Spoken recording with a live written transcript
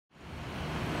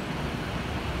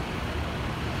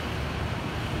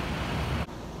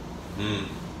I'm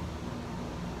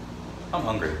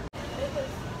hungry.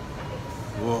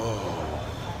 Whoa.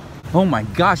 Oh my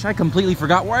gosh, I completely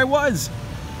forgot where I was.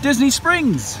 Disney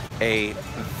Springs. A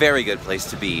very good place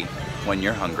to be when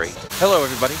you're hungry. Hello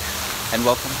everybody, and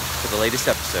welcome to the latest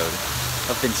episode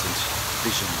of Vincent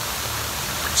Vision.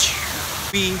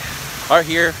 We are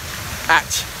here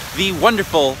at the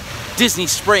wonderful Disney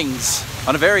Springs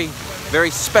on a very, very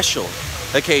special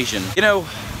occasion. You know,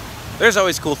 there's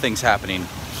always cool things happening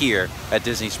here at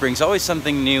Disney Springs, always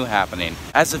something new happening.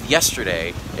 As of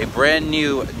yesterday, a brand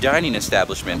new dining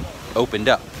establishment opened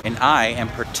up, and I am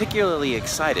particularly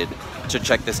excited to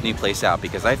check this new place out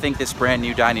because I think this brand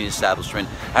new dining establishment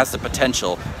has the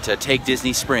potential to take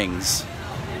Disney Springs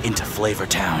into Flavor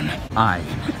Town. I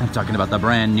am talking about the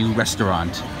brand new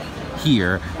restaurant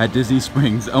here at Disney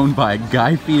Springs owned by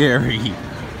Guy Fieri,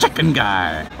 Chicken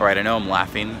Guy. All right, I know I'm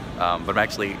laughing, but I'm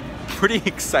actually pretty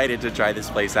excited to try this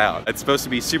place out. It's supposed to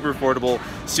be super affordable,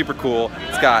 super cool.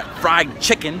 It's got fried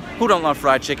chicken. Who don't love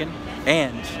fried chicken?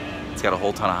 And it's got a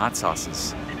whole ton of hot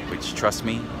sauces, which, trust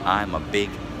me, I'm a big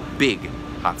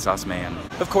hot sauce man.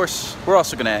 Of course, we're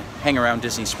also gonna hang around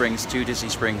Disney Springs too. Disney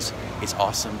Springs is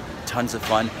awesome, tons of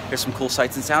fun. There's some cool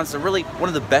sights and sounds. They're really one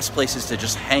of the best places to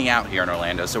just hang out here in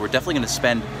Orlando, so we're definitely gonna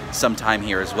spend some time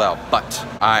here as well. But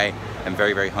I am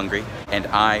very, very hungry, and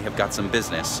I have got some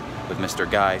business with Mr.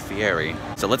 Guy Fieri.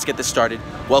 So let's get this started.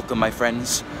 Welcome, my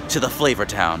friends, to the Flavor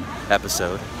Town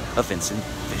episode of Vincent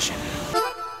Vision.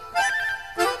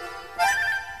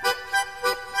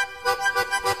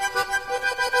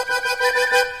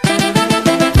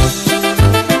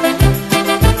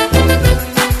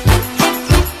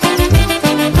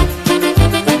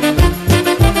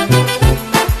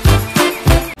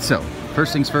 So,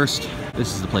 first things first,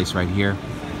 this is the place right here.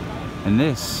 And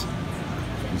this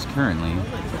is currently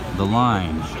the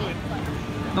line.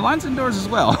 The line's indoors as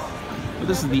well, but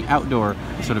this is the outdoor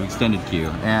sort of extended queue.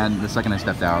 And the second I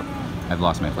stepped out, I've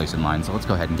lost my place in line, so let's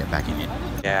go ahead and get back in it.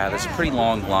 Yeah, there's a pretty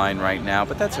long line right now,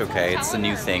 but that's okay. It's the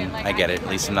new thing. I get it. At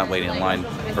least I'm not waiting in line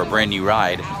for a brand new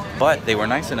ride. But they were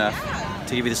nice enough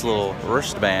to give you this little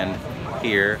wristband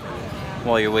here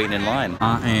while you're waiting in line.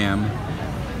 I am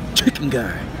Chicken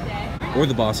Guy, or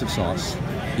the boss of sauce,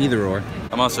 either or.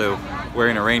 I'm also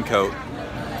wearing a raincoat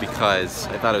because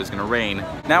I thought it was gonna rain.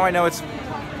 Now I know it's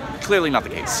clearly not the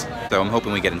case. So I'm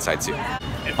hoping we get inside soon.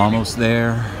 Almost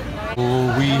there.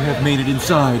 Oh, we have made it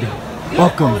inside.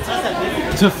 Welcome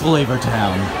to Flavor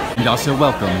Town. And also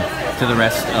welcome to the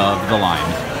rest of the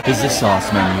line. Is this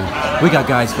sauce menu? We got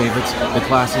Guy's favorites, the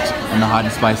classics, and the hot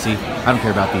and spicy. I don't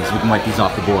care about these, we can wipe these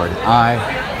off the board.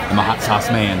 I'm a hot sauce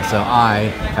man, so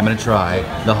I am gonna try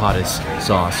the hottest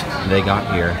sauce they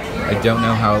got here. I don't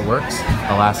know how it works.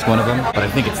 I'll ask one of them, but I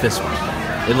think it's this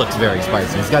one. It looks very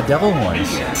spicy. It's got devil horns.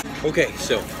 Okay,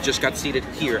 so just got seated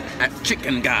here at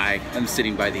Chicken Guy. I'm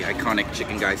sitting by the iconic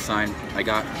Chicken Guy sign. I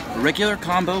got a regular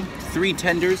combo, 3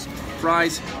 tenders,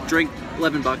 fries, drink,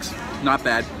 11 bucks. Not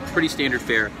bad. Pretty standard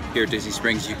fare here at Disney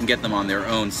Springs. You can get them on their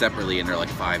own separately and they're like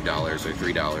 $5 or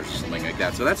 $3 or something like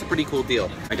that. So that's a pretty cool deal.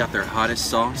 I got their hottest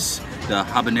sauce, the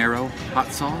habanero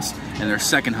hot sauce, and their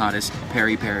second hottest,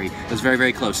 peri peri. It was very,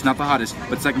 very close. Not the hottest,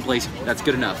 but second place, that's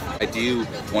good enough. I do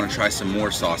want to try some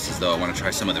more sauces though. I want to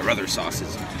try some of their other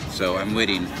sauces. So I'm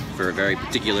waiting for a very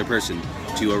particular person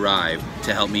to arrive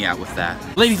to help me out with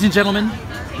that. Ladies and gentlemen,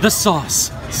 the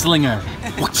sauce slinger.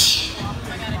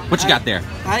 What you got there?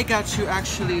 I got you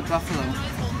actually buffalo.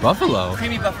 Buffalo?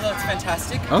 Creamy buffalo, it's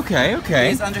fantastic. Okay, okay.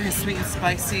 He's under his sweet and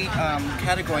spicy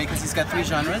category because he's got 3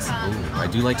 genres. Ooh, I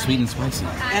do like sweet and spicy.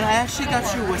 And I actually got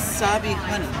you wasabi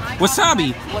honey.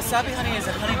 Wasabi? Wasabi honey is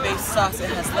a honey-based sauce. It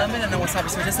has lemon and then wasabi,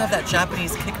 so it just have that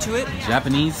Japanese kick to it.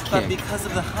 Japanese kick. But because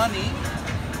of the honey,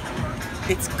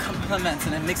 it's complements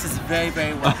and it mixes very,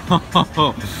 very well.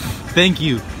 Thank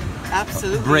you.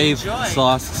 Absolutely. Brave Enjoy.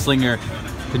 sauce slinger.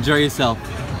 Enjoy yourself.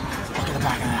 Look at the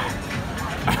back of that.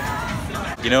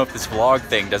 You know, if this vlog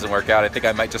thing doesn't work out, I think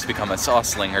I might just become a sauce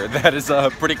slinger. That is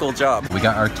a pretty cool job. We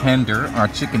got our tender, our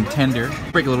chicken tender.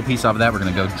 Break a little piece off of that. We're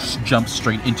gonna go jump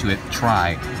straight into it.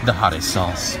 Try the hottest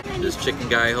sauce. Does Chicken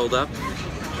Guy hold up?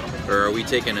 Or are we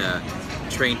taking a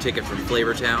train ticket from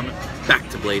Flavor Town back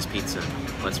to Blaze Pizza?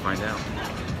 Let's find out.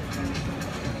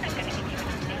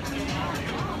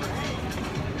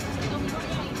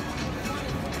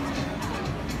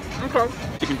 Okay.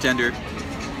 Chicken tender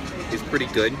is pretty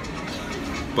good,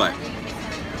 but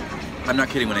I'm not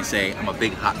kidding when I say I'm a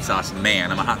big hot sauce man.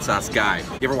 I'm a hot sauce guy.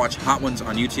 You ever watch Hot Ones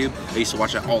on YouTube? I used to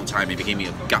watch that all the time.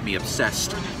 It got me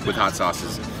obsessed with hot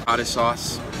sauces. Hottest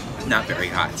sauce, not very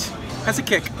hot. Has a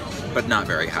kick, but not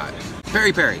very hot.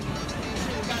 Peri peri.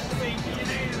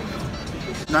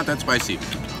 Not that spicy.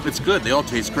 It's good, they all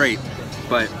taste great.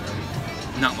 but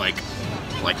not like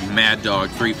Mad Dog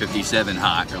 357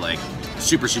 hot or like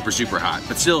super hot,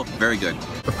 but still very good.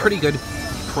 A pretty good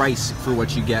price for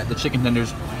what you get. The chicken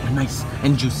tenders are nice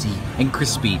and juicy and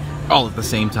crispy all at the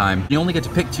same time. You only get to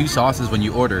pick 2 sauces when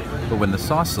you order, but when the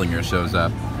sauce slinger shows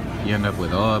up, you end up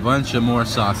with a bunch of more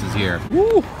sauces here.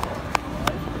 Woo!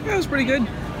 Yeah, it was pretty good.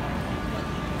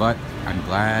 But I'm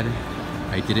glad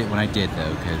I did it when I did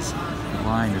though, because the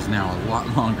line is now a lot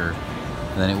longer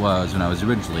than it was when I was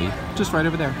originally just right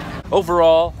over there.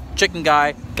 Overall, Chicken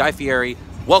Guy, Guy Fieri,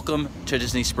 welcome to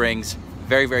Disney Springs.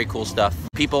 Very, very cool stuff.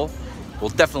 People will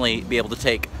definitely be able to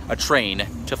take a train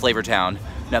to Flavortown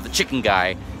now the Chicken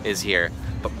Guy is here.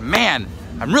 But man,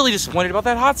 I'm really disappointed about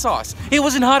that hot sauce. It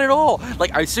wasn't hot at all.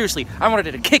 Like, seriously, I wanted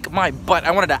it to kick my butt.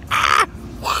 I wanted to,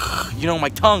 you know, my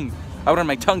tongue. I wanted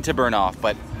my tongue to burn off,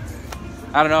 but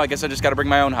I don't know, I guess I just gotta bring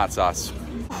my own hot sauce.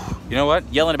 You know what?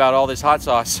 Yelling about all this hot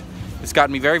sauce, it's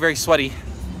gotten me very, very sweaty.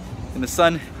 And the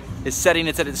sun is setting,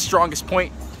 it's at its strongest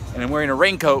point, and I'm wearing a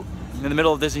raincoat in the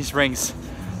middle of Disney Springs.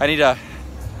 I need to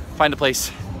find a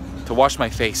place to wash my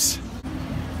face.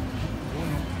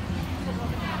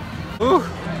 Ooh.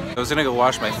 I was gonna go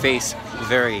wash my face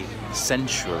very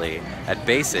sensually at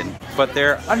Basin, but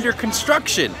they're under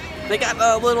construction. They got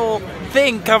a little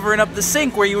thing covering up the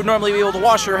sink where you would normally be able to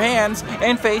wash your hands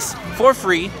and face for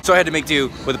free, so I had to make do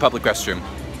with a public restroom.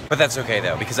 But that's okay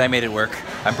though, because I made it work.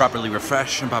 I'm properly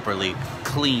refreshed, I'm properly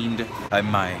cleaned. I'm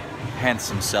my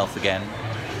handsome self again,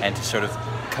 and to sort of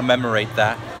commemorate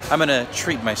that, I'm gonna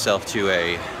treat myself to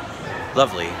a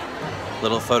lovely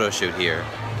little photo shoot here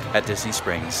at Disney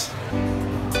Springs.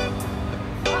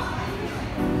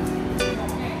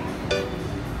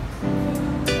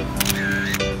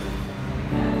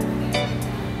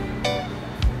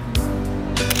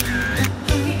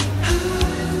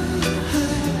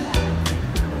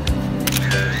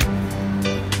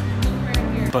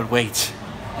 But wait,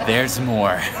 there's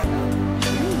more.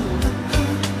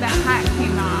 That hat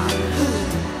came off.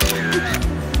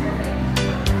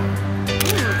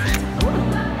 Ooh.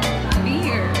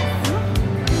 Beer.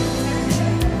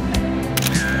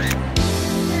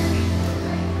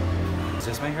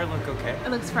 Does my hair look okay? It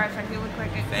looks perfect. You look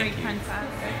like a great princess.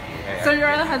 Thank you. So your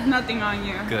other has nothing on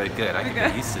you. Good. I can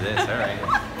get used to this. All right.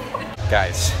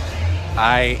 Guys,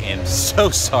 I am so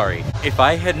sorry. If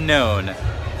I had known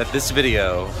that this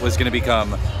video was gonna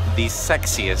become the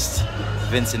sexiest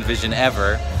VincentVision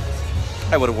ever,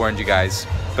 I would have warned you guys.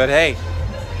 But hey,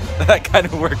 that kind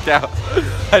of worked out.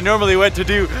 I normally went to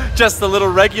do just the little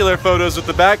regular photos with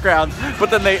the background, but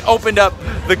then they opened up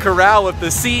the corral with the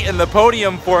seat and the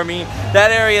podium for me. That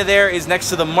area there is next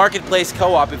to the Marketplace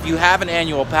Co-op. If you have an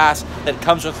annual pass that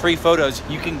comes with free photos,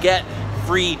 you can get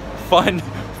free, fun,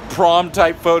 prom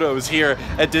type photos here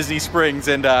at Disney Springs,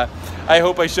 and I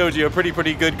hope I showed you a pretty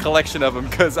good collection of them,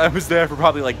 because I was there for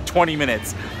probably like 20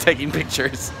 minutes taking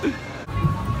pictures.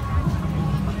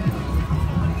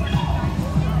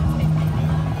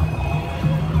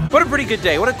 What a pretty good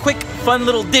day. What a quick, fun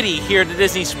little ditty here to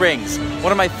Disney Springs.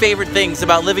 One of my favorite things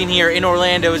about living here in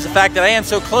Orlando is the fact that I am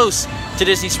so close to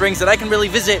Disney Springs that I can really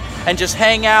visit and just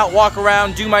hang out, walk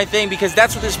around, do my thing, because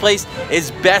that's what this place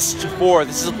is best for.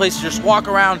 This is a place to just walk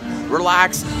around,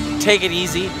 relax, take it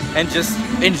easy, and just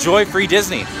enjoy free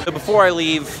Disney. So before I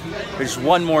leave, there's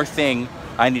one more thing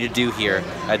I need to do here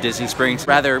at Disney Springs.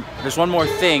 Rather, there's one more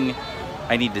thing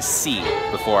I need to see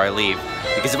before I leave.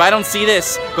 Because if I don't see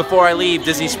this before I leave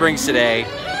Disney Springs today,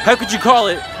 how could you call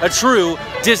it a true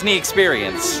Disney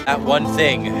experience? That one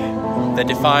thing that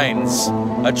defines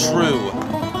a true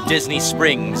Disney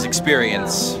Springs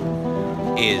experience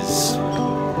is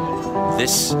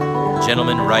this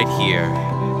gentleman right here.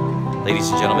 Ladies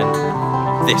and gentlemen,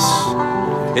 this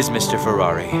is Mr.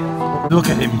 Ferrari. Look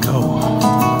at him go.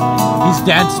 His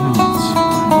dance moves,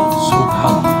 so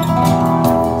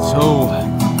powerful, so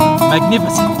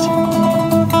magnificent.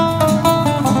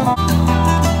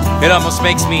 It almost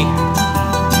makes me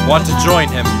want to join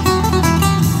him.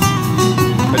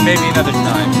 But maybe another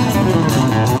time.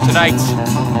 Tonight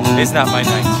is not my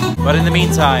night. But in the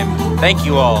meantime, thank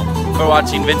you all for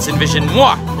watching VincentVision.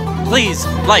 Mwah! Please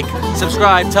like,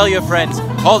 subscribe, tell your friends,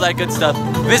 all that good stuff.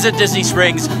 Visit Disney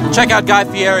Springs, check out Guy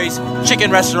Fieri's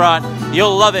chicken restaurant.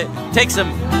 You'll love it. Take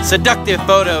some seductive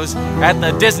photos at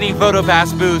the Disney Photo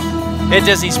Pass booth at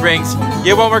Disney Springs.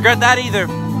 You won't regret that either.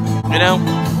 You know,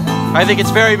 I think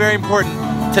it's very important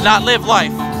to not live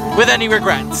life with any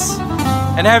regrets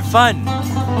and have fun.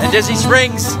 And Disney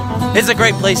Springs is a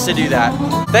great place to do that.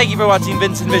 Thank you for watching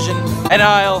VincentVision, and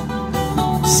I'll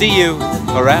see you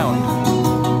around.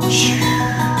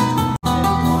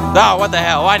 Oh, what the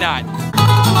hell, why not?